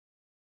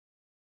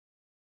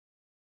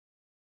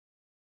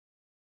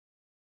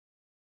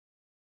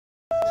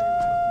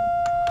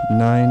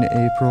9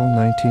 April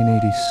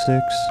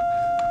 1986,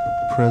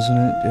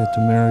 President at the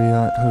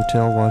Marriott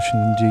Hotel,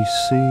 Washington,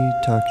 D.C.,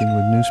 talking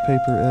with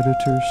newspaper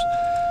editors.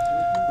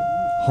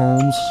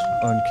 Holmes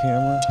on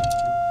camera.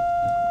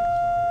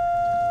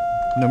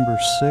 Number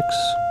 6,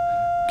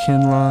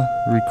 Kinlaw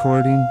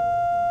recording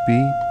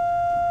B,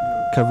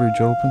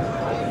 coverage open.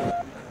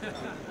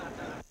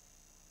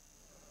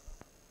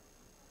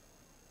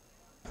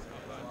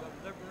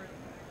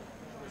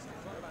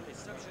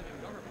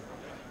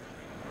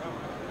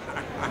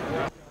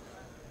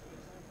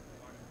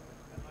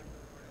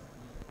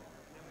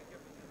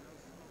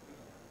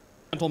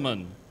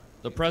 Gentlemen,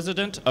 the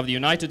President of the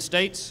United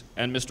States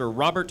and Mr.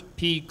 Robert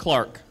P.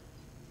 Clark.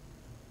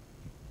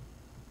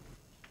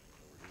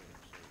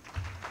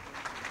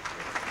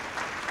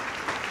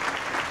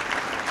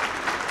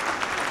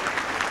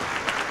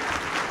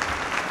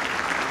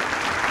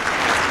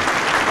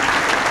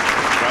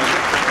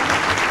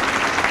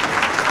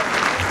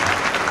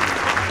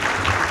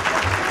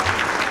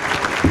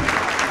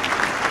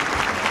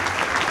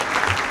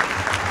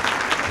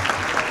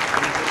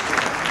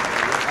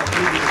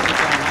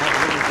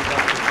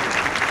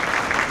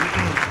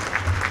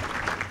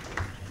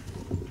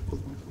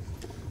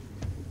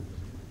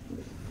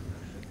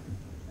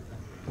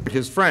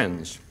 His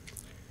friends,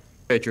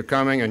 appreciate your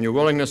coming and your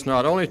willingness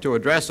not only to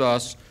address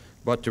us,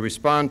 but to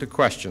respond to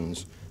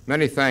questions.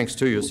 Many thanks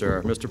to you,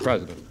 sir. Mr.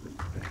 President.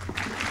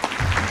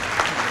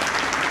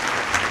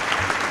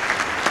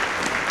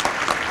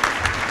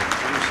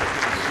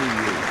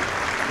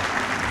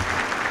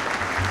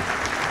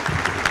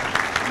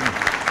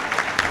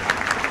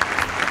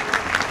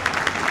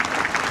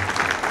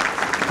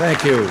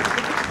 Thank you.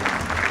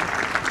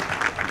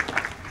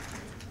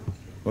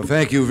 Well,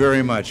 thank you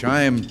very much.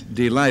 I am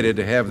delighted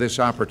to have this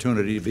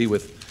opportunity to be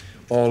with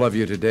all of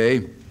you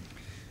today.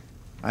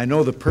 I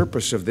know the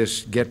purpose of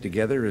this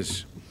get-together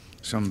is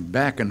some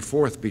back and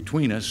forth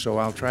between us, so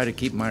I'll try to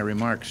keep my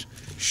remarks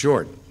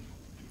short.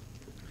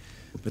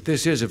 But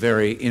this is a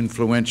very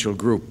influential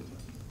group,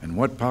 and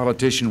what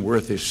politician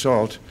worth his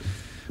salt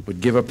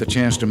would give up the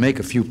chance to make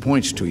a few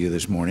points to you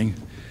this morning?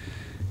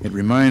 It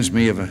reminds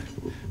me of a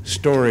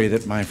story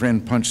that my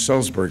friend Punch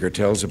Sulzberger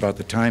tells about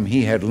the time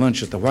he had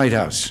lunch at the White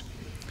House.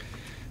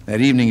 That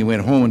evening he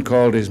went home and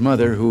called his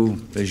mother,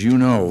 who, as you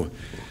know,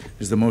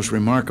 is the most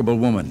remarkable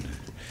woman.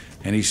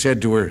 And he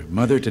said to her,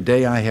 "Mother,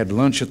 today I had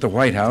lunch at the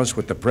White House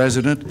with the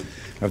President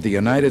of the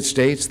United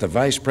States, the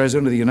Vice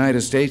President of the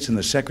United States, and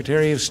the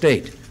Secretary of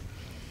State."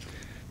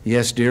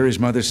 "Yes, dear," his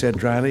mother said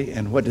dryly,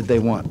 "and what did they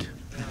want?"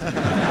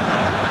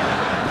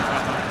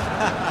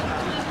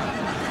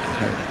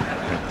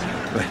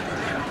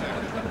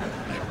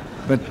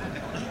 But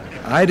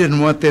I didn't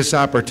want this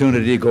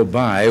opportunity to go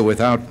by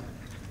without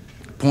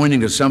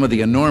pointing to some of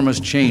the enormous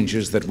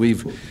changes that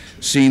we've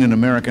seen in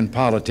American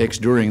politics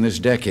during this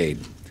decade.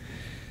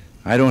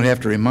 I don't have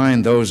to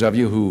remind those of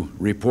you who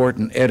report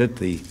and edit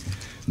the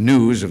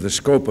news of the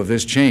scope of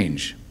this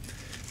change,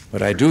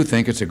 but I do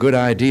think it's a good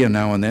idea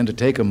now and then to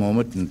take a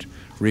moment and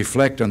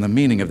reflect on the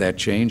meaning of that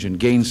change and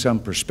gain some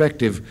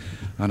perspective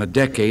on a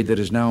decade that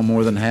is now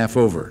more than half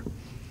over.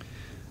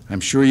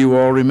 I'm sure you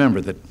all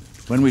remember that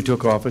when we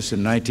took office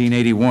in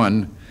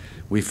 1981,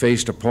 we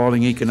faced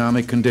appalling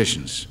economic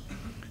conditions.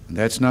 And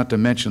that's not to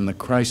mention the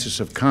crisis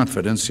of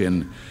confidence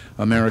in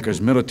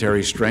America's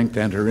military strength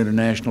and her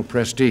international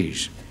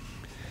prestige.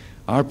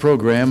 Our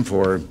program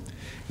for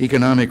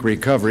economic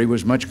recovery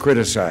was much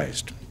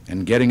criticized,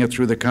 and getting it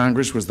through the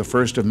Congress was the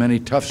first of many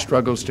tough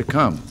struggles to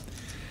come.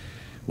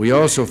 We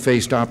also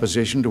faced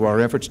opposition to our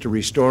efforts to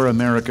restore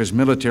America's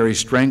military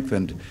strength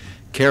and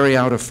carry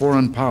out a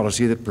foreign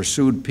policy that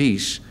pursued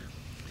peace,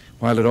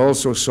 while it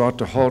also sought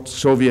to halt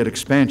Soviet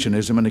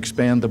expansionism and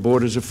expand the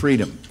borders of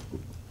freedom.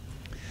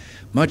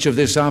 Much of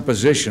this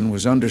opposition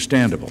was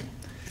understandable.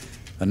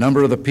 A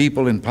number of the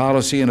people in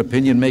policy and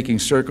opinion-making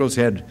circles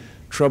had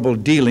trouble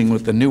dealing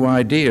with the new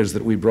ideas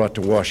that we brought to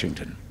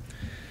Washington.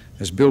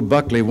 As Bill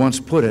Buckley once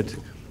put it,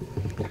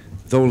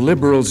 though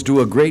liberals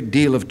do a great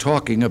deal of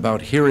talking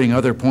about hearing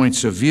other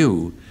points of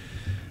view,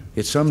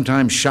 it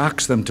sometimes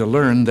shocks them to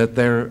learn that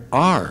there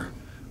are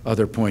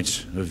other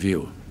points of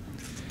view.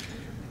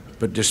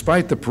 But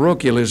despite the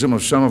parochialism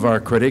of some of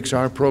our critics,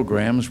 our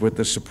programs, with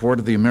the support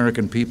of the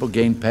American people,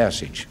 gained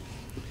passage.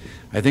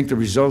 I think the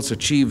results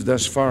achieved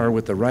thus far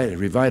with the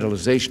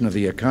revitalization of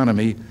the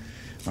economy,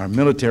 our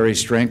military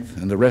strength,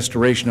 and the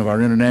restoration of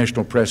our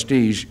international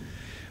prestige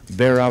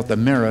bear out the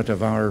merit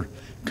of our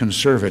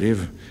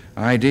conservative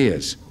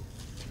ideas.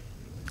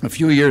 A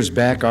few years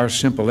back, our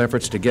simple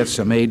efforts to get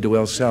some aid to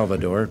El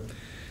Salvador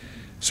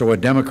so a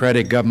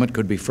democratic government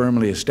could be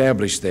firmly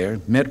established there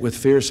met with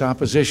fierce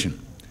opposition.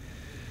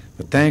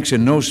 But thanks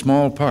in no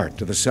small part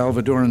to the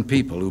Salvadoran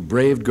people who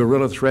braved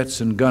guerrilla threats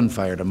and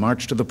gunfire to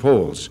march to the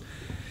polls,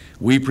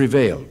 we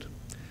prevailed,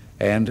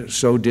 and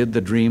so did the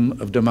dream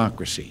of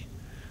democracy.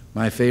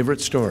 My favorite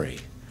story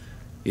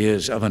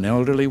is of an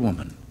elderly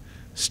woman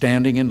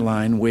standing in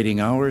line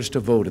waiting hours to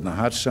vote in the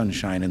hot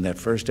sunshine in that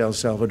first El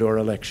Salvador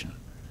election.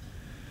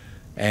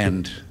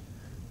 And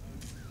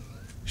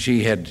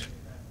she had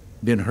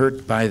been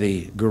hurt by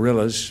the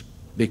guerrillas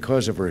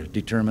because of her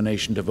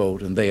determination to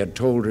vote, and they had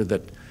told her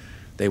that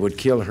they would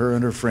kill her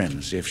and her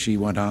friends if she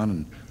went on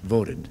and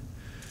voted.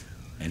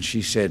 And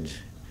she said,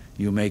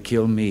 "You may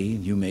kill me,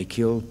 you may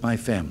kill my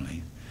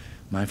family,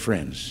 my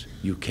friends.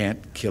 You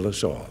can't kill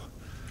us all."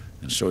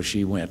 And so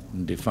she went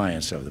in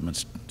defiance of them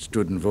and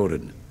stood and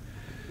voted.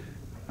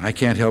 I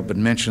can't help but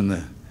mention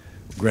the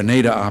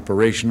Grenada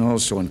operation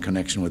also in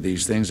connection with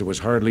these things. It was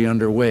hardly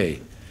underway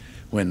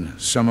when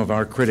some of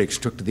our critics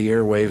took to the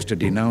airwaves to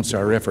denounce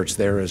our efforts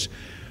there as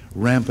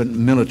rampant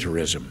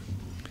militarism.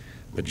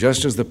 But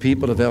just as the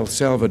people of El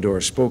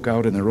Salvador spoke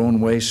out in their own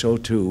way, so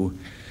too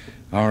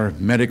our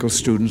medical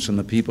students and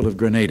the people of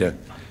Grenada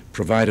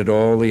provided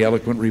all the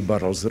eloquent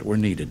rebuttals that were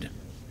needed.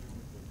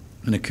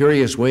 In a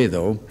curious way,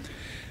 though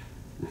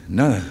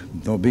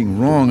being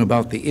wrong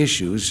about the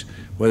issues,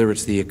 whether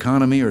it's the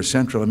economy or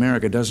Central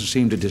America, doesn't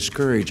seem to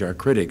discourage our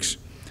critics.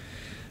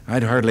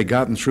 I'd hardly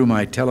gotten through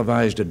my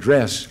televised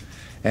address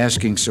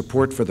asking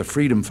support for the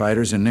freedom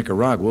fighters in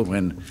Nicaragua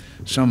when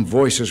some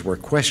voices were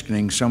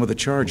questioning some of the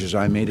charges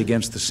I made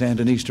against the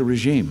Sandinista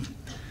regime.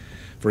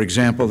 For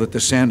example, that the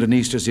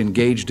Sandinistas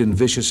engaged in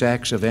vicious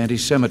acts of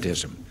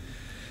anti-Semitism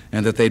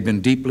and that they'd been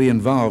deeply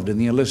involved in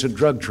the illicit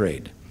drug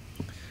trade.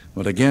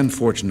 Well, again,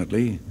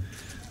 fortunately,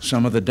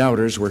 some of the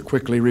doubters were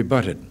quickly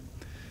rebutted.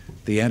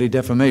 The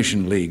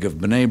Anti-Defamation League of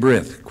B'nai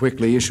B'rith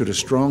quickly issued a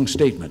strong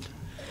statement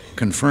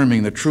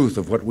confirming the truth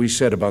of what we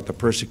said about the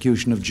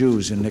persecution of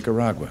Jews in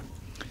Nicaragua.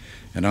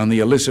 And on the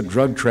illicit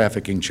drug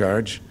trafficking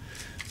charge,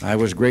 I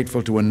was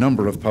grateful to a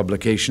number of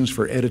publications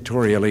for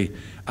editorially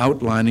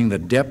outlining the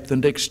depth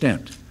and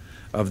extent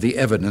of the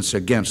evidence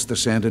against the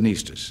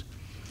Sandinistas.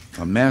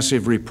 A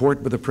massive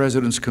report by the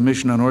President's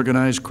Commission on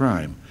Organized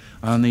Crime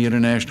on the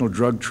international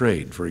drug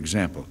trade, for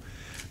example,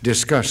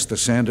 discussed the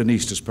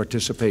Sandinistas'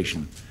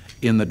 participation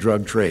in the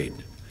drug trade.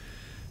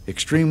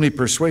 Extremely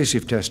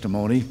persuasive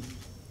testimony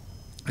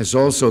has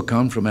also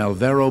come from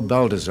Alvaro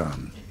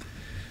Baldazan,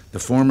 the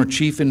former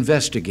chief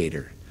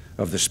investigator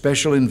of the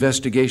Special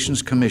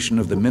Investigations Commission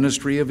of the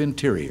Ministry of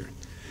Interior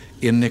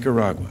in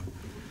Nicaragua.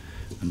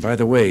 And by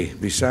the way,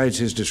 besides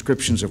his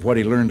descriptions of what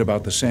he learned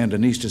about the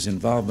Sandinistas'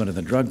 involvement in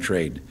the drug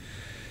trade,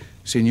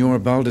 Senor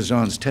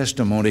Baldazan's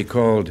testimony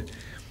called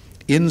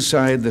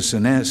 "Inside the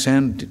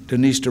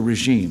Sandinista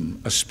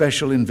Regime, a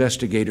Special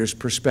Investigator's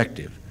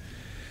Perspective."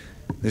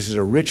 This is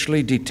a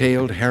richly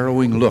detailed,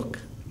 harrowing look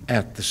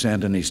at the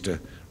Sandinista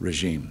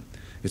regime.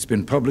 It's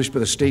been published by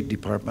the State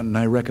Department, and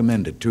I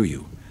recommend it to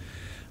you.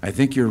 I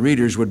think your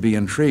readers would be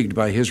intrigued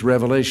by his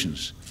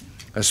revelations,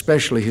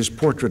 especially his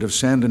portrait of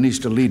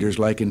Sandinista leaders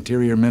like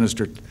Interior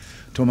Minister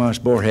Tomas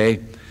Borge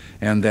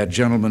and that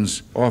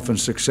gentleman's often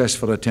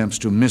successful attempts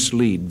to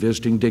mislead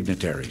visiting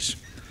dignitaries.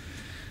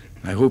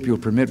 I hope you'll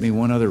permit me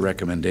one other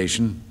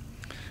recommendation.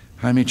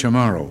 Jaime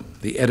Chamorro,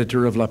 the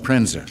editor of La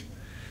Prensa,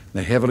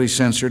 the heavily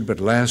censored but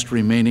last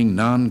remaining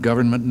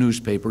non-government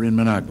newspaper in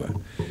Managua,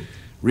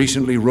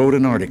 recently wrote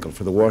an article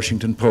for the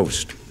Washington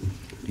Post.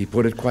 He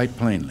put it quite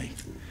plainly.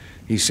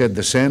 He said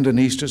the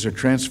Sandinistas are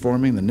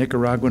transforming the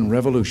Nicaraguan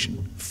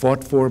revolution,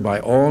 fought for by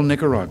all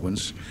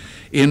Nicaraguans,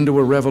 into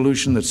a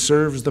revolution that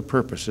serves the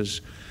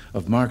purposes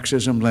of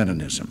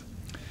Marxism-Leninism.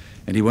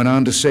 And he went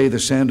on to say the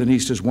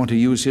Sandinistas want to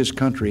use his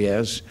country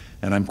as,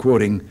 and I'm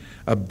quoting,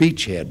 a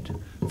beachhead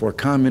for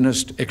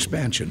communist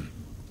expansion.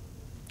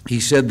 He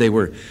said they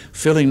were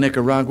filling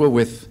Nicaragua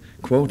with,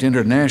 quote,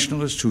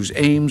 internationalists whose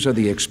aims are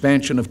the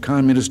expansion of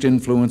communist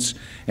influence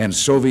and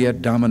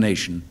Soviet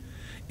domination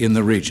in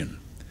the region.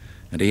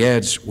 And he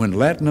adds, when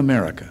Latin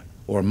America,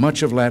 or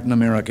much of Latin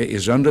America,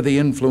 is under the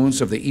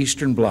influence of the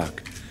Eastern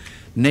Bloc,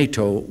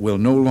 NATO will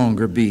no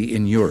longer be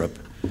in Europe.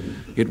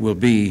 It will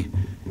be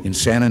in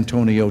San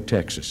Antonio,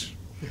 Texas.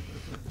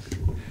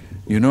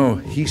 You know,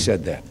 he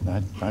said that.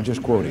 I'm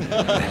just quoting.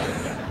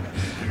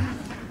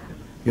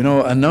 You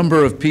know, a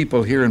number of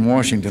people here in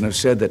Washington have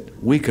said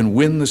that we can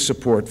win the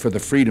support for the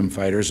freedom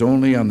fighters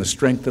only on the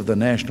strength of the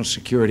national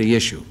security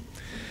issue.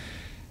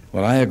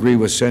 Well, I agree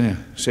with Senor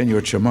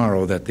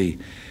Chamorro that the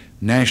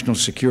national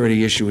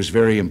security issue is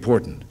very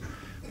important.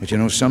 But you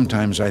know,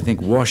 sometimes I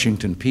think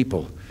Washington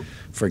people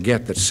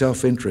forget that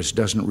self-interest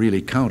doesn't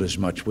really count as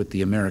much with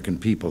the American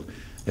people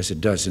as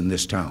it does in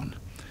this town.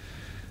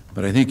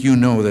 But I think you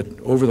know that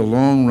over the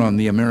long run,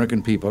 the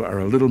American people are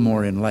a little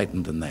more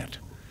enlightened than that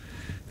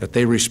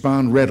they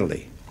respond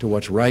readily to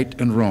what's right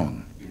and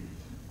wrong,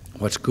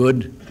 what's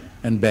good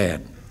and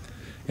bad,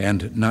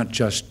 and not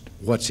just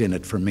what's in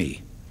it for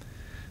me.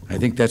 I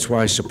think that's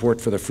why support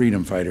for the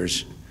freedom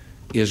fighters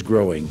is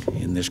growing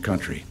in this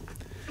country.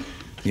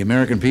 The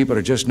American people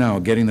are just now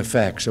getting the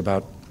facts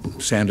about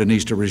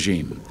Sandinista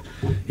regime,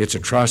 its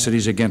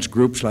atrocities against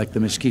groups like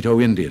the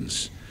Mosquito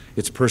Indians,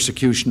 its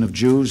persecution of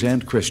Jews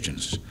and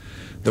Christians,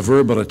 the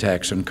verbal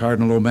attacks on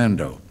Cardinal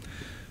Obando,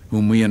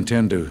 whom we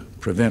intend to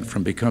prevent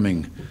from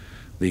becoming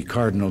the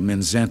Cardinal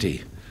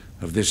Mindszenty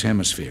of this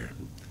hemisphere.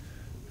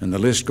 And the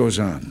list goes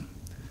on.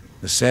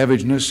 The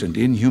savageness and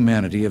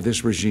inhumanity of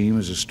this regime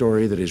is a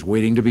story that is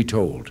waiting to be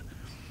told.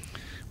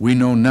 We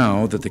know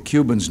now that the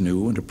Cubans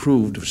knew and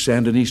approved of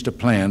Sandinista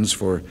plans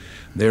for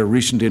their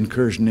recent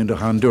incursion into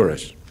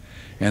Honduras,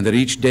 and that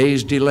each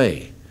day's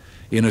delay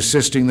in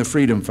assisting the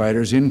freedom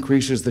fighters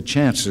increases the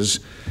chances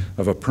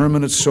of a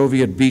permanent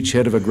Soviet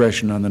beachhead of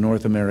aggression on the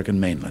North American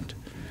mainland.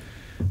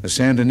 The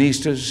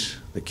Sandinistas,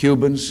 the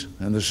Cubans,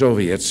 and the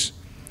Soviets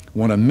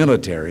want a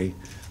military,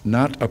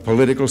 not a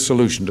political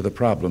solution to the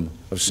problem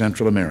of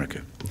Central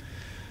America.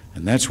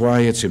 And that's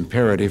why it's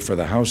imperative for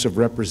the House of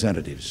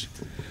Representatives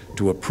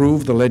to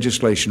approve the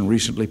legislation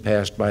recently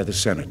passed by the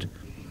Senate,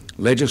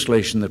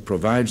 legislation that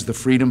provides the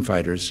freedom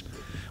fighters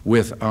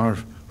with our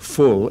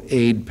full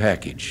aid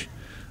package,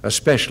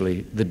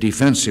 especially the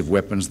defensive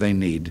weapons they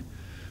need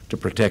to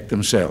protect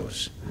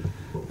themselves.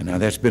 And now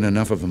that's been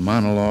enough of a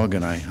monologue,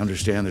 and I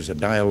understand there's a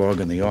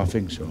dialogue in the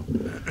offing, so,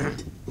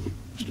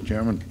 Mr.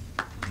 Chairman.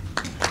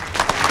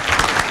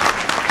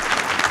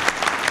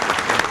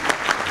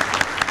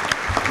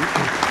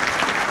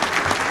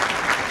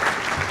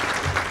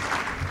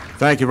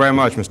 Thank you very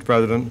much, Mr.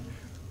 President.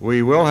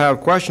 We will have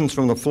questions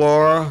from the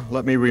floor.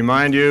 Let me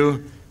remind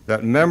you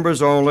that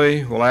members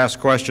only will ask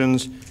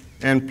questions,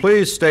 and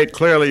please state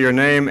clearly your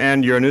name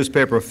and your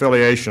newspaper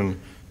affiliation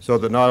so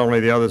that not only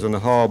the others in the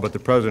hall but the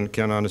President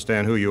can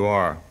understand who you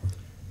are.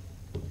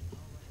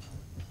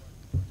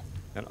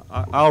 And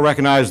I'll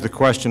recognize the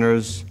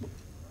questioners,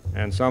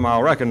 and some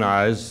I'll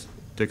recognize.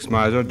 Dick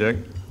Smizer. Dick.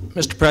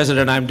 Mr.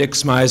 President, I'm Dick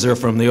Smizer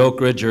from the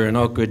Oak Ridger in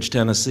Oak Ridge,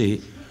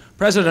 Tennessee.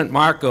 President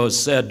Marcos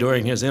said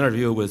during his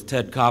interview with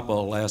Ted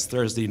Koppel last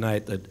Thursday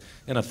night that,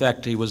 in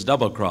effect, he was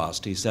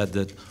double-crossed. He said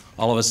that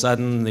all of a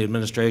sudden the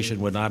administration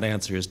would not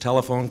answer his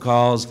telephone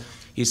calls.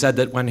 He said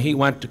that when he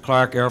went to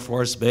Clark Air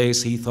Force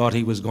Base, he thought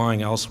he was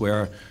going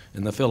elsewhere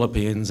in the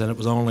Philippines, and it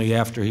was only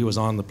after he was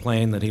on the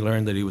plane that he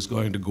learned that he was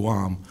going to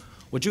Guam.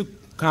 Would you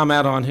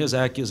comment on his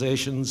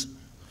accusations?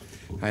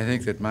 I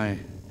think that my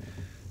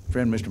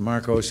friend Mr.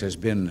 Marcos has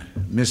been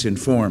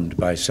misinformed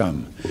by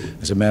some.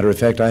 As a matter of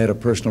fact, I had a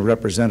personal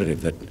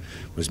representative that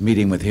was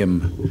meeting with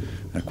him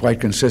quite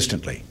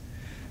consistently.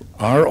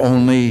 Our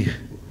only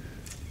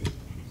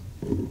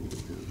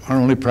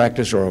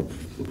practice, or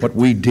what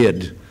we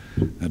did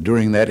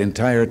during that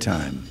entire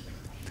time,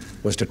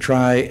 was to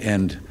try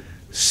and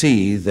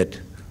see that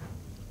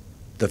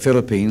the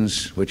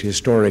Philippines, which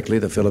historically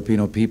the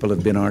Filipino people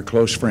have been our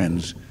close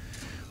friends,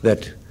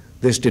 that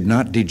this did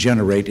not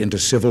degenerate into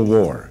civil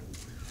war.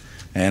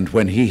 And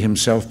when he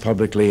himself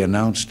publicly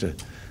announced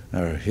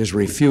his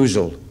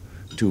refusal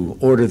to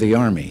order the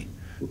Army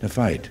to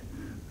fight,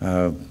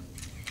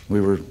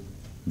 we were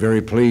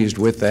very pleased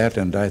with that,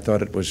 and I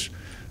thought it was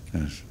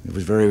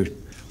very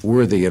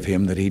worthy of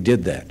him that he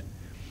did that.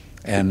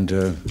 And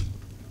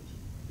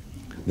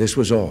this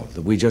was all,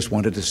 that we just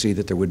wanted to see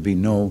that there would be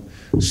no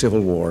civil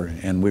war,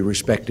 and we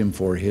respect him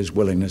for his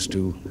willingness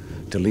to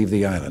leave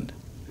the island.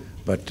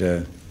 But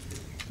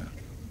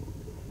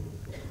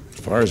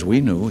as far as we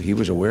knew, he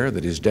was aware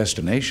that his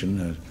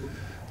destination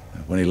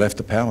when he left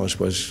the palace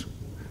was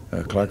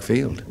Clark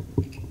Field.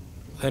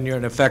 And you're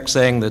in effect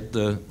saying that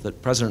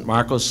that President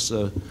Marcos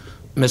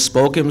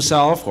misspoke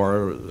himself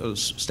or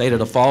stated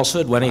a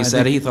falsehood when he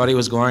said he thought he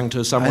was going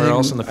to somewhere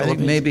else in the Philippines? I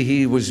think maybe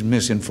he was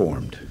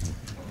misinformed.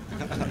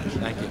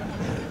 Thank you.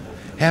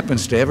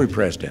 Happens to every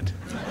president.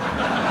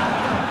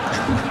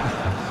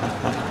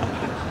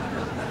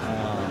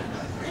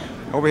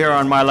 Over here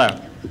on my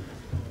left.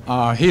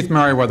 Heath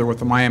Merriweather with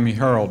the Miami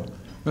Herald.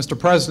 Mr.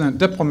 President,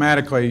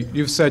 diplomatically,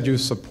 you've said you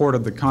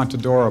supported the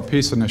Contadora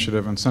Peace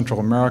Initiative in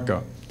Central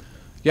America.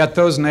 Yet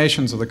those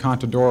nations of the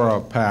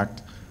Contadora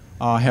Pact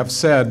have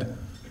said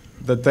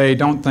that they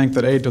don't think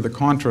that aid to the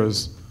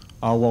Contras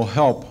will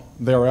help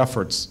their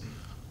efforts.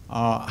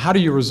 How do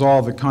you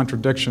resolve the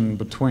contradiction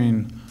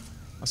between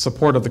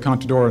support of the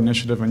Contadora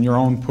Initiative and your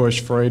own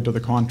push for aid to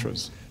the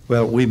Contras?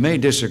 Well, we may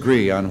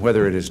disagree on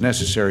whether it is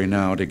necessary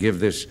now to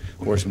give this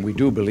portion. We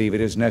do believe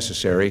it is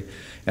necessary,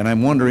 and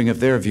I'm wondering if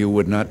their view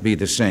would not be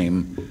the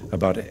same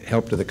about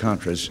help to the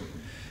Contras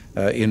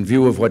in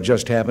view of what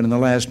just happened in the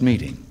last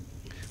meeting.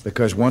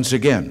 Because once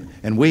again,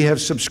 and we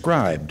have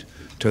subscribed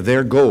to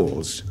their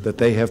goals that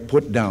they have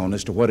put down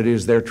as to what it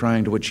is they're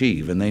trying to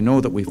achieve, and they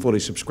know that we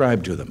fully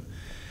subscribe to them.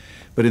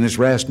 But in this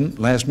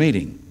last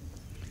meeting,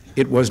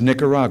 it was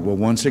Nicaragua,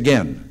 once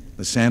again,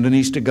 the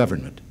Sandinista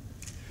government,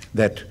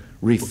 that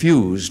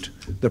refused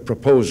the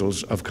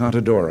proposals of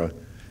Contadora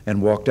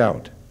and walked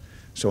out.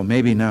 So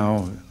maybe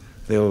now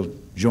they'll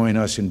join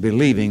us in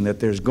believing that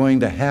there's going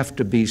to have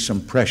to be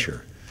some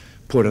pressure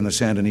put on the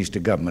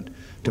Sandinista government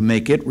to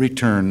make it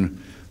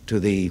return to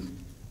the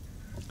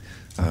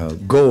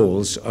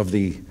goals of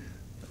the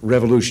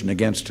revolution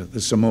against the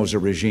Somoza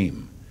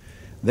regime.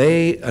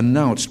 They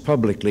announced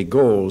publicly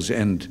goals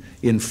and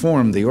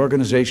informed the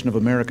Organization of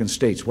American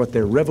States what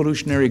their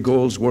revolutionary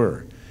goals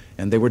were,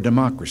 and they were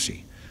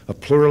democracy, a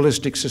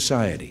pluralistic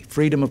society,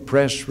 freedom of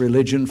press,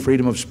 religion,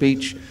 freedom of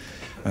speech,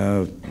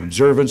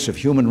 observance of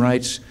human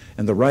rights,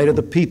 and the right of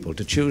the people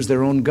to choose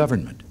their own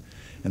government.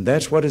 And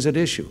that's what is at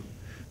issue.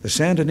 The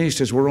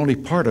Sandinistas were only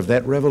part of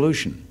that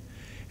revolution,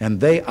 and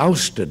they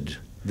ousted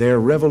their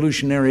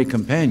revolutionary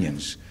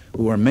companions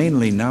who are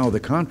mainly now the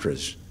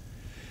Contras,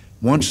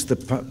 once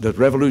the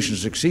revolution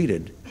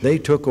succeeded, they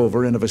took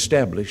over and have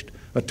established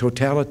a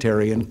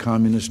totalitarian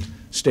communist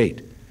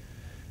state.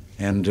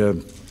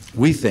 And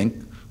we think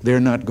they're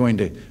not going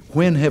to.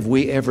 When have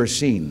we ever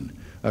seen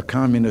a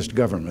communist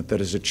government that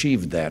has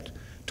achieved that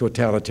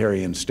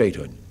totalitarian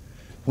statehood?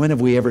 When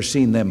have we ever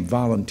seen them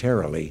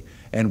voluntarily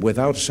and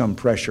without some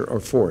pressure or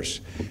force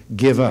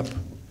give up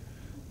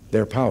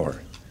their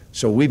power?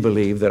 So we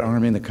believe that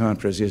arming the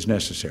Contras is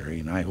necessary,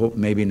 and I hope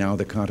maybe now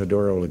the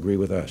Contadora will agree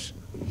with us.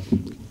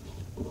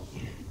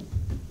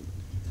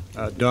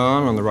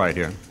 Don on the right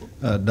here.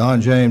 Don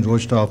James,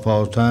 Wichita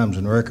Falls Times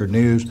and Record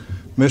News.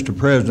 Mr.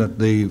 President,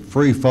 the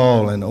free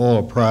fall in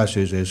oil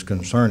prices is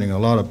concerning a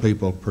lot of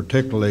people,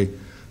 particularly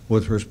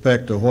with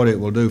respect to what it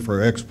will do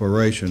for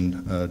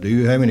exploration. Do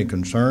you have any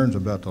concerns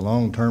about the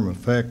long-term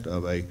effect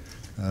of a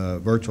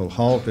virtual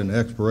halt in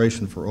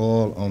exploration for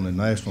oil on the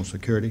national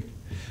security?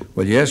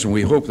 Well, yes, and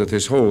we hope that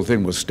this whole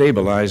thing will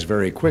stabilize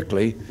very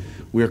quickly.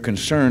 We're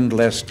concerned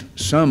lest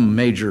some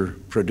major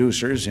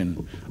producers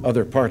in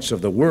other parts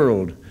of the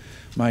world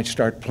might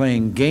start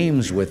playing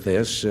games with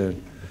this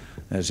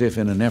as if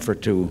in an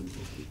effort to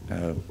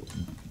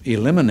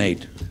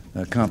eliminate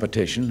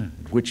competition,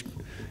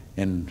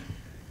 and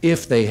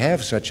if they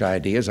have such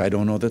ideas, I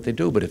don't know that they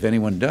do, but if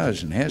anyone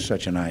does and has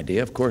such an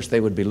idea, of course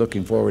they would be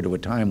looking forward to a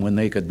time when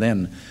they could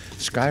then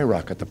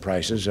skyrocket the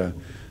prices on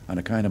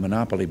a kind of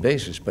monopoly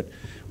basis. But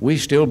we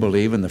still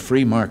believe in the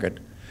free market.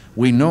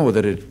 We know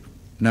that it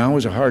now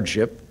is a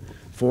hardship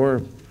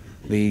for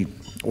the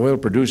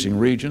oil-producing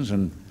regions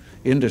and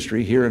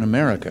industry here in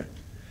America.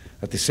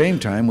 At the same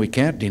time, we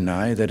can't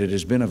deny that it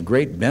has been of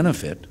great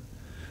benefit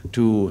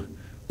to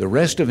the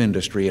rest of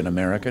industry in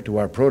America, to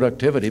our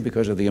productivity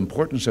because of the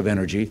importance of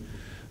energy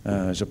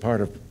as a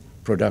part of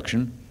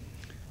production,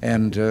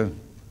 and a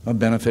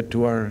benefit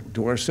to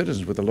our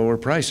citizens with the lower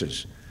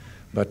prices.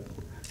 But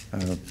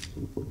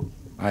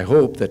I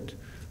hope that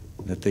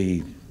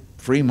the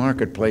free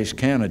marketplace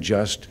can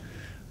adjust.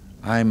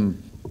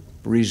 I'm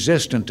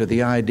resistant to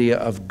the idea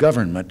of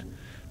government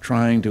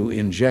trying to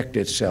inject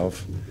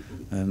itself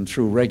and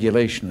through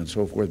regulation and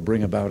so forth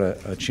bring about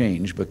a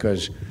change,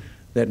 because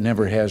that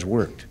never has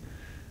worked.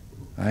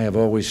 I have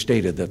always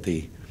stated that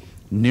the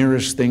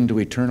nearest thing to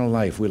eternal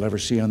life we'll ever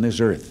see on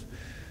this earth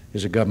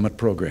is a government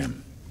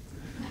program.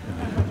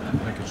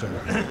 Thank you,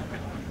 sir.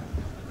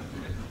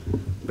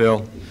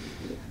 Bill.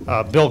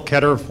 Bill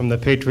Ketter from the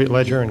Patriot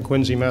Ledger in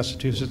Quincy,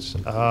 Massachusetts.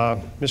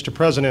 Mr.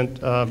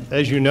 President,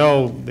 as you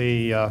know,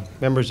 the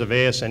members of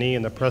ASNE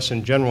and the press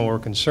in general were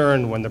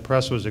concerned when the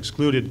press was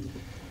excluded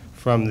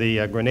from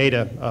the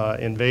Grenada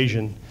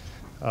invasion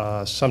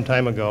some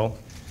time ago.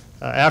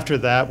 After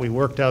that, we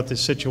worked out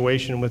this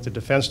situation with the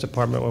Defense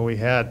Department where we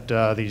had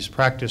these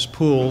practice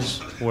pools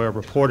where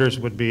reporters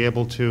would be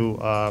able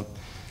to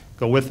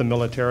go with the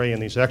military in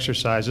these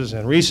exercises.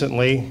 And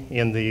recently,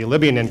 in the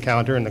Libyan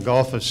encounter in the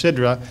Gulf of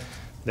Sidra,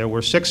 there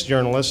were 6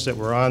 journalists that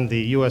were on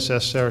the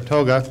USS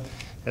Saratoga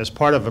as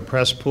part of a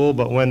press pool,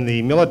 but when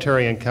the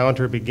military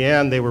encounter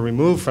began, they were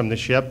removed from the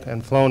ship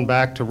and flown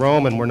back to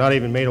Rome and were not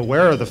even made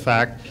aware of the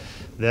fact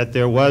that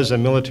there was a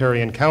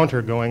military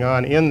encounter going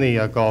on in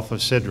the Gulf of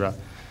Sidra.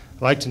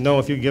 I'd like to know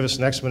if you could give us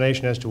an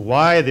explanation as to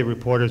why the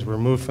reporters were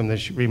removed from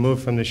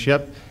the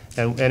ship,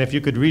 and if you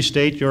could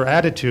restate your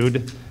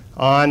attitude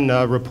on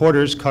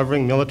reporters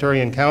covering military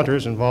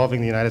encounters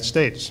involving the United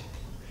States.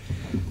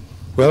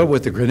 Well,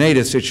 with the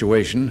Grenada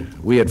situation,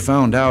 we had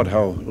found out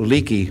how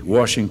leaky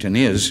Washington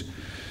is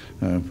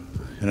in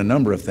a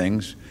number of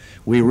things.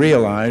 We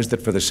realized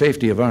that for the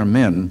safety of our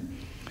men,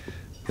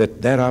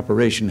 that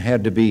operation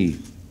had to be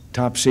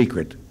top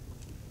secret.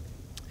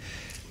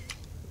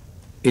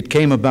 It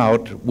came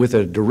about with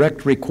a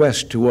direct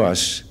request to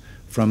us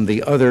from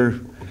the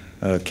other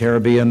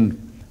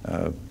Caribbean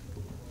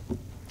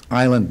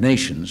island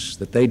nations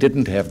that they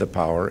didn't have the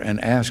power,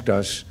 and asked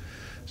us,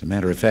 as a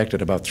matter of fact,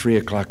 at about 3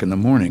 o'clock in the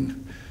morning,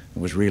 it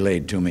was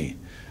relayed to me,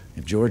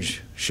 if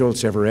George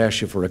Shultz ever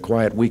asks you for a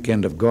quiet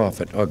weekend of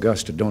golf at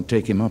Augusta, don't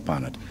take him up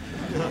on it.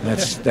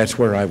 That's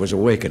where I was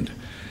awakened.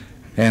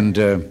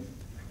 And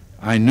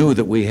I knew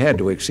that we had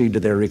to accede to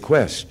their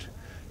request.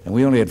 And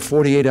we only had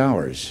 48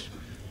 hours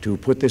to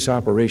put this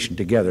operation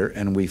together,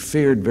 and we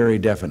feared very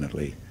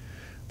definitely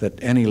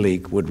that any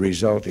leak would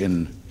result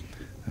in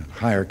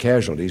higher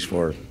casualties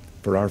for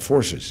our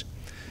forces.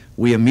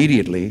 We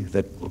immediately,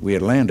 that we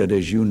had landed,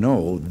 as you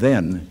know,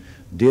 then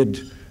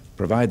did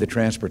provide the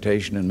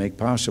transportation and make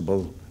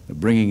possible the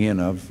bringing in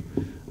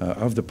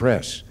of the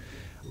press.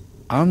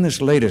 On this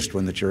latest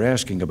one that you're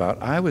asking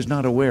about, I was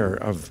not aware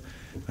of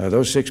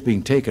those 6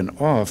 being taken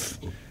off.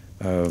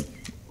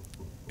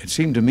 It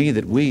seemed to me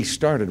that we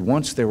started,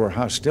 once there were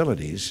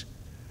hostilities,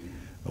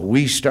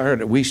 we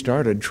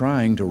started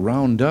trying to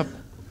round up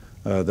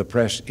the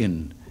press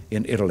in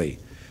Italy.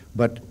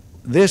 But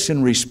this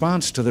in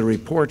response to the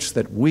reports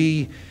that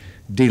we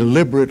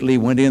deliberately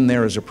went in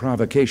there as a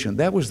provocation.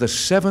 That was the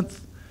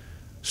 7th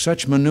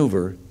such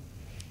maneuver,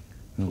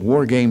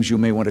 war games you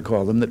may want to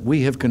call them, that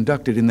we have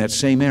conducted in that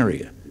same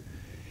area.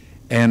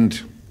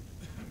 And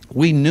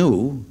we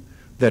knew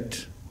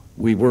that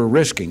we were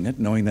risking it,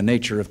 knowing the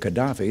nature of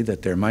Gaddafi,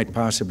 that there might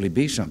possibly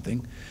be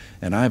something.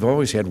 And I've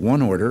always had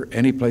one order,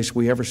 any place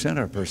we ever sent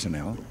our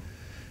personnel.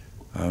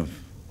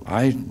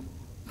 I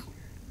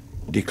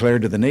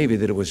declared to the Navy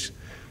that it was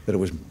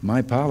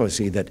my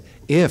policy that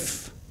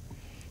if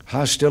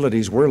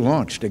hostilities were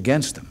launched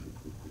against them,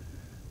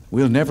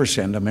 we'll never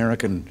send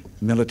American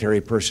military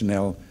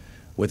personnel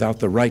without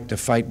the right to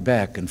fight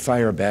back and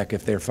fire back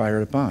if they're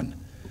fired upon.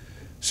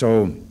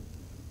 So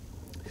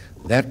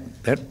that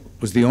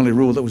was the only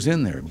rule that was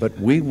in there. But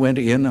we went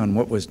in on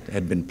what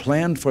had been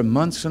planned for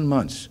months and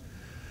months,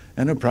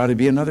 and there'll probably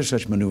be another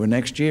such maneuver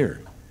next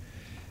year.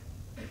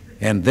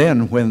 And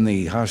then when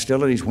the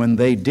hostilities, when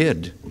they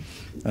did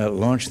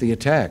launch the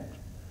attack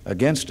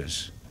against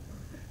us,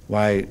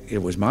 why,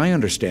 it was my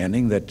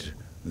understanding that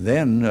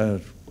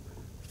then,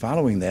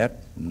 following that,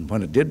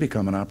 when it did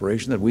become an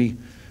operation, that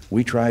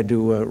we tried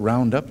to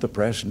round up the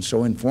press and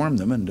so inform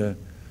them and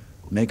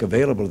make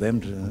available to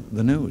them to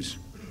the news.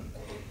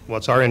 Well,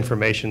 it's our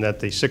information that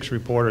the 6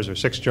 reporters or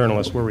 6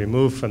 journalists were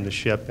removed from the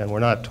ship and were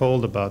not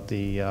told about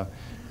the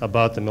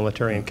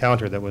military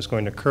encounter that was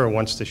going to occur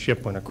once the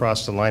ship went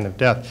across the line of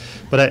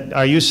death. But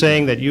are you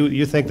saying that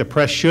you think the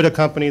press should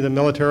accompany the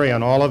military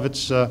on all of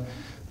its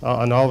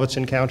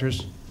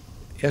encounters?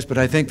 Yes, but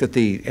I think that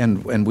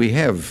and we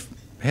have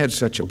had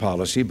such a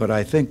policy, but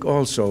I think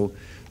also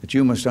that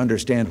you must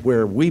understand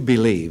where we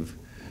believe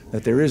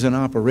that there is an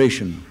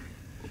operation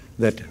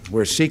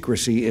where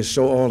secrecy is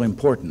so all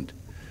important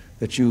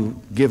that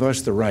you give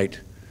us the right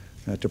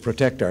to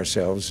protect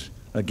ourselves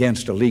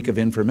against a leak of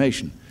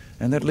information.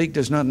 And that leak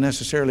does not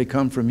necessarily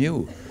come from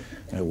you.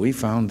 We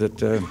found that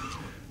the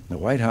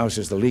White House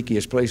is the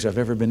leakiest place I've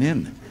ever been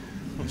in.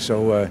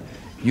 So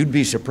you'd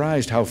be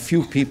surprised how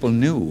few people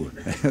knew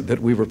that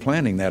we were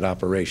planning that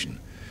operation.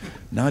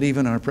 Not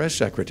even our press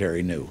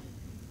secretary knew.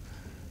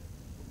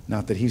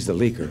 Not that he's the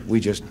leaker. We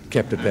just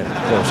kept it that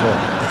close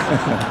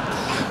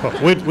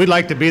up. Well, we'd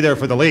like to be there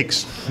for the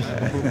leaks.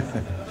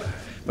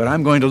 But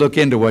I'm going to look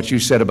into what you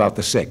said about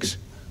the 6.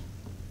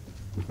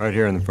 Right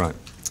here in the front.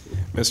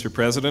 Mr.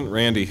 President,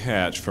 Randy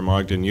Hatch from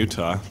Ogden,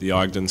 Utah, the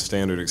Ogden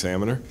Standard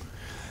Examiner.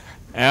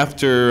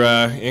 After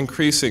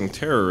increasing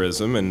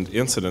terrorism and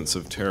incidents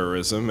of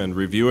terrorism and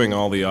reviewing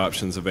all the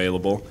options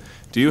available,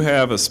 do you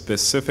have a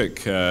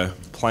specific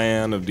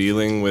plan of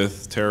dealing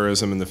with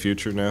terrorism in the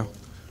future now?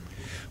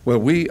 Well,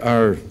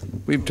 we're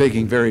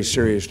taking very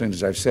seriously, and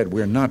as I've said,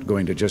 we're not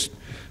going to just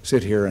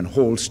sit here and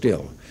hold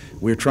still.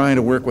 We're trying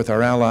to work with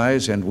our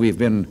allies, and we've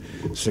been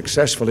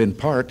successful in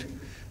part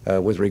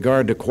with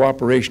regard to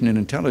cooperation in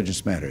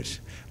intelligence matters.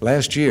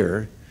 Last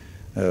year,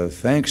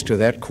 thanks to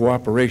that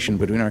cooperation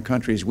between our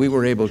countries, we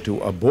were able to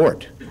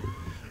abort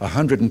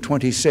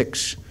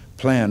 126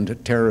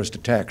 planned terrorist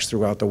attacks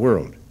throughout the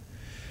world.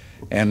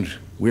 And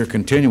we're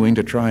continuing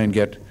to try and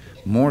get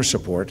more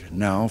support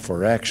now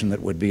for action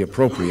that would be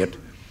appropriate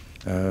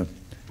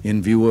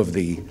in view of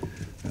the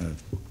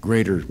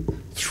greater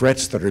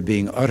threats that are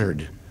being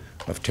uttered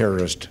of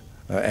terrorist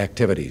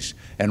activities.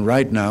 And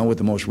right now, with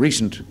the most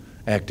recent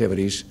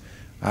activities,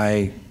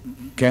 I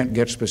can't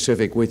get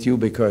specific with you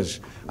because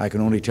I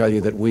can only tell you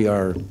that we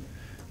are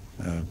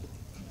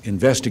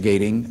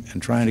investigating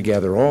and trying to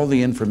gather all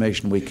the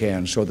information we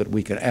can so that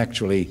we can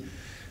actually,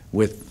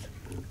 with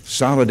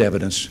solid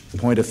evidence,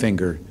 point a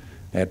finger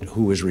at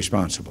who is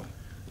responsible.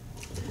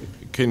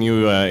 Can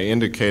you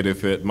indicate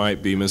if it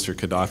might be Mr.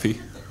 Gaddafi?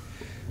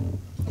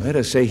 Let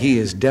us say he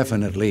is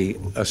definitely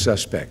a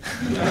suspect.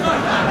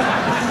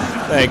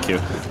 Thank you.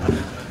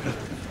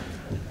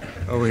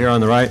 Over here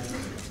on the right.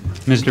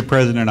 Mr.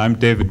 President, I'm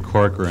David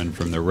Corcoran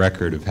from the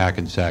Record of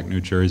Hackensack,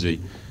 New Jersey.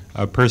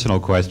 A personal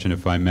question,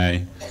 if I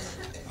may.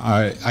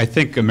 I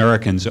think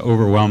Americans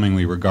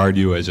overwhelmingly regard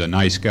you as a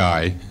nice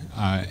guy,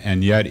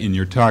 and yet in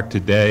your talk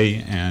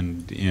today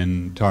and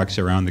in talks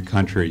around the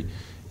country,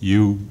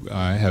 you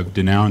have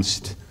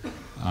denounced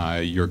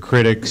your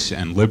critics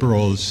and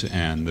liberals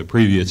and the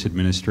previous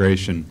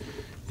administration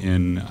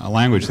in a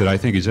language that I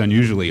think is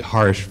unusually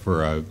harsh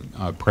for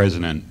a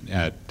president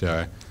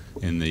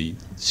in the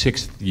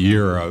 6th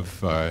year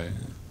of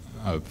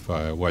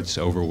what's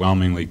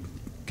overwhelmingly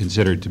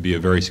considered to be a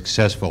very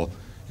successful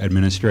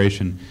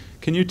administration.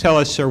 Can you tell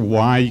us, sir,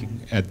 why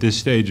at this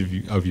stage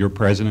of your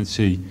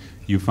presidency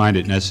you find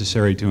it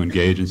necessary to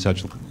engage in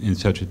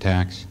such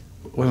attacks?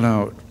 Well,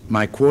 now,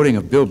 my quoting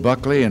of Bill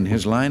Buckley and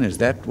his line, is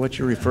that what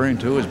you're referring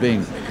to as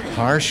being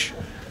harsh?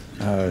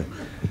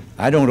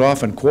 I don't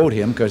often quote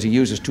him because he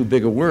uses too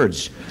big of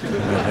words.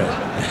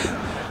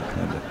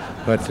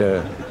 But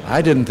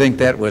I didn't think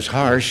that was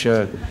harsh.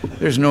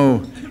 There's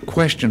no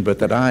question but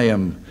that I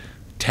am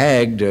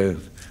tagged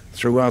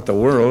throughout the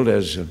world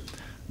as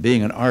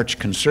being an arch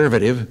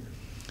conservative,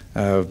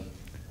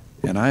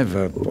 and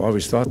I've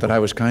always thought that I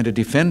was kind of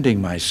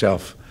defending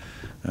myself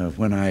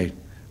when I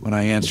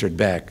answered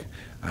back.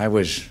 I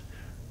was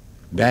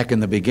back in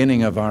the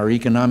beginning of our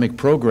economic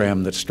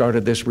program that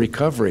started this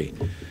recovery.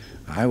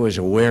 I was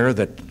aware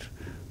that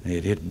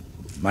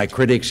my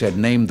critics had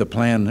named the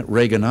plan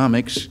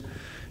Reaganomics,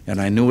 and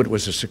I knew it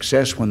was a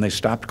success when they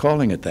stopped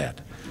calling it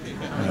that.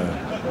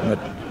 But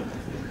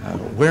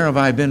where have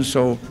I been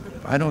so,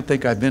 I don't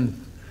think I've been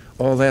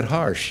all that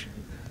harsh.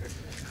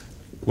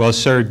 Well,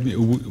 sir,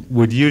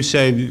 would you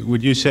say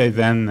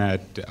then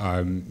that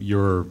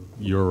your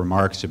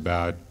remarks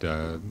about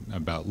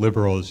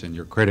liberals and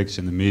your critics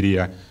in the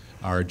media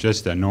are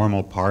just a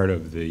normal part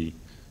of the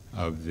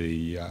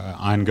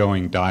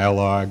ongoing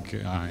dialogue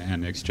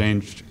and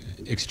exchange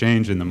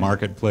in the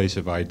marketplace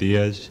of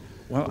ideas?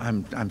 Well,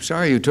 I'm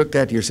sorry you took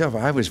that to yourself.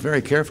 I was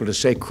very careful to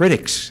say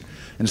critics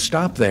and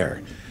stop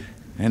there.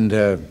 And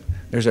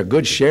there's a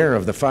good share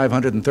of the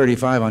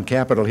 535 on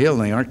Capitol Hill,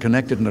 and they aren't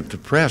connected to the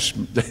press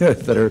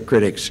that are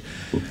critics.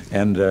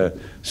 And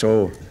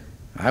so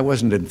I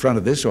wasn't in front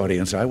of this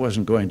audience. I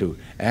wasn't going to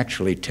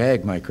actually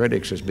tag my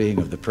critics as being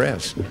of the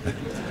press.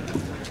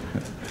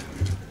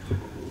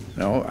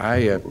 No,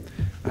 I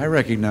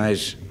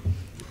recognize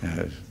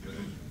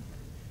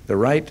the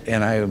right,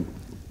 and I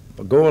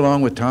go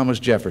along with Thomas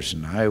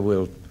Jefferson. I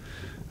will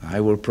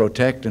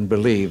protect and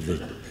believe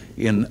that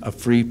in a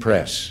free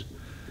press.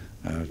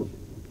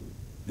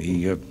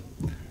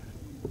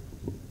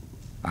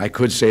 I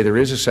could say there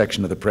is a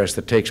section of the press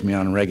that takes me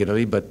on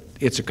regularly, but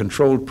it's a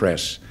controlled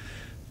press,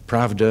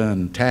 Pravda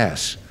and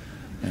TASS,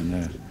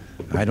 and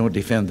I don't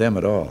defend them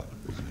at all.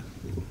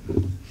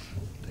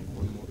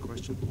 One more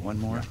question? One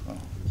more? Oh.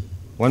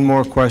 One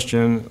more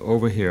question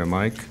over here,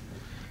 Mike.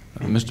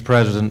 Mr.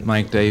 President,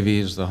 Mike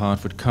Davies, the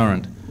Hartford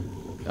Courant.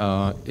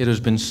 It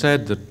has been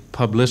said that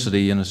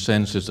publicity, in a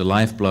sense, is the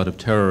lifeblood of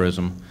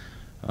terrorism,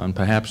 and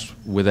perhaps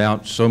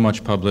without so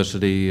much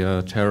publicity,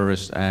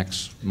 terrorist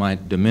acts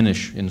might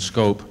diminish in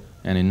scope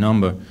and in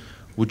number.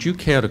 Would you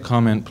care to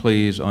comment,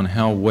 please, on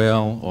how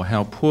well or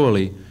how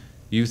poorly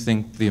you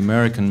think the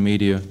American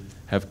media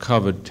have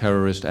covered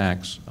terrorist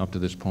acts up to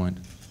this point?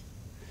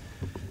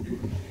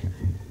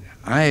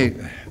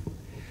 I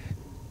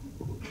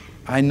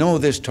know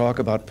this talk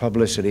about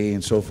publicity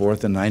and so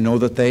forth, and I know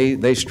that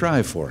they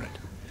strive for it.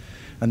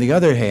 On the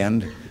other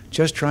hand,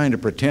 just trying to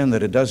pretend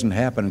that it doesn't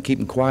happen and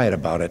keeping quiet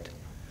about it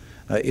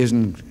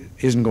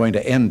isn't going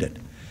to end it.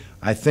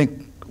 I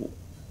think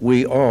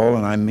we all,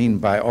 and I mean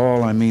by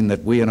all, I mean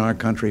that we in our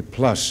country,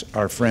 plus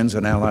our friends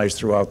and allies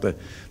throughout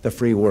the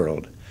free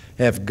world,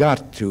 have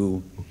got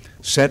to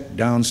set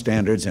down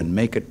standards and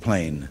make it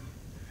plain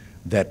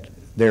that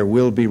there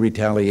will be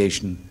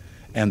retaliation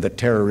and that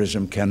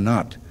terrorism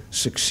cannot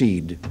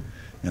succeed.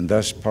 And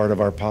thus part of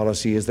our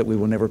policy is that we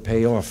will never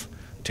pay off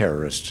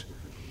terrorists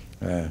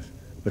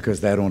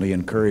because that only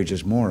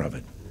encourages more of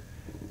it.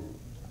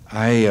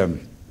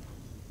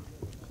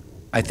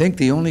 I think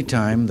the only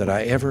time that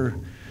I ever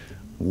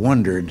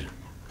wondered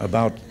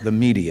about the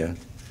media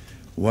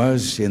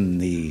was in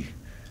the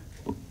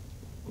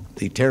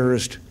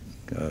terrorist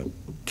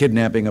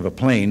kidnapping of a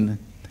plane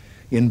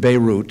in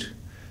Beirut,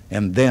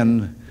 and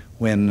then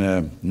when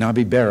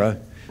Nabi Berra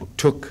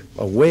took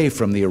away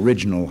from the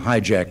original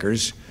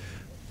hijackers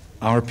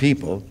our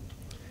people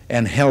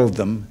and held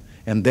them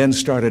and then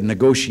started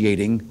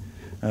negotiating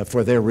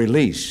for their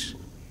release.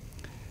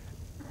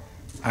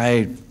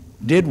 I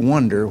did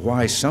wonder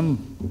why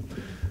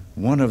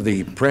one of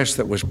the press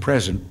that was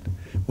present,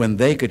 when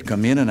they could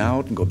come in and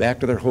out and go back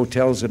to their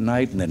hotels at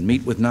night and then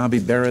meet with Nabi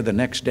Berra the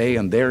next day,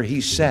 and there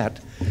he sat,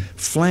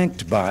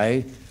 flanked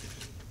by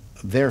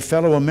their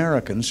fellow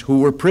Americans who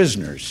were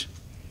prisoners,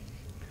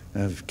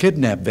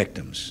 kidnap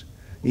victims,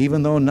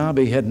 even though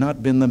Nabi had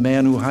not been the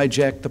man who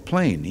hijacked the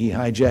plane. He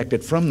hijacked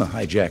it from the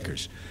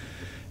hijackers.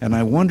 And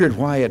I wondered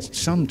why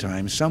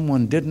sometimes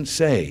someone didn't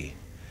say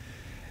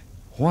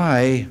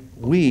why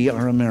we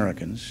are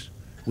Americans.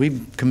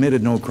 We've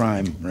committed no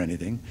crime or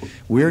anything.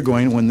 We're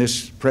going, when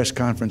this press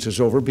conference is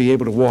over, be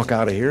able to walk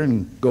out of here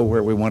and go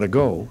where we want to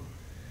go.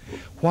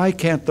 Why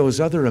can't those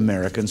other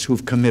Americans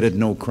who've committed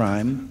no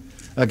crime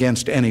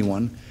against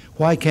anyone,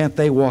 why can't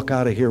they walk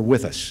out of here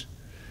with us?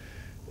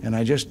 And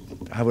I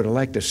would have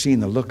liked to have seen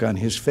the look on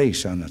his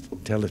face on a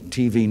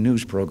TV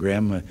news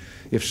program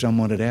if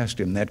someone had asked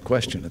him that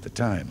question at the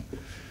time.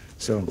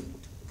 So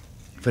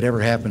if it ever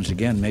happens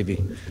again,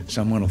 maybe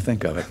someone will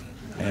think of it,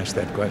 ask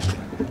that question.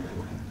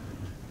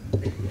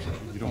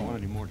 You don't want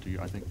any more, do you?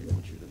 I think they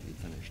want you to be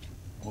finished.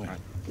 All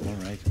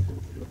right.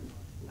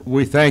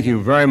 We thank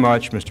you very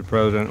much, Mr.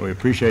 President. We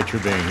appreciate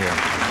your being here.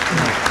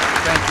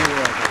 Thank you.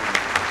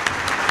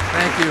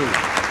 Thank you.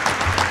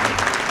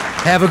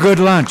 Have a good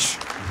lunch.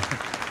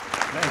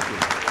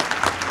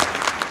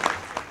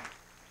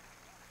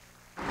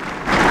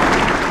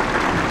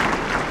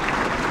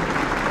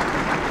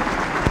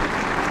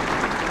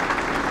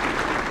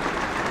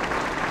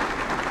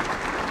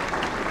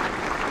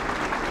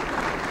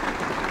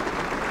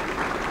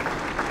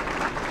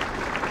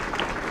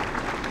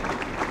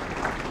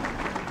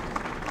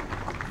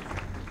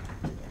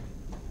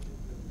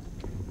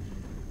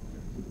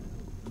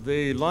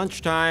 The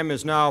lunchtime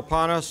is now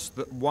upon us.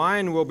 The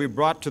wine will be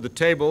brought to the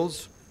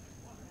tables.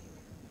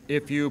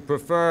 If you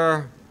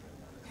prefer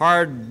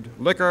hard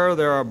liquor,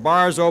 there are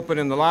bars open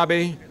in the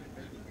lobby,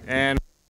 and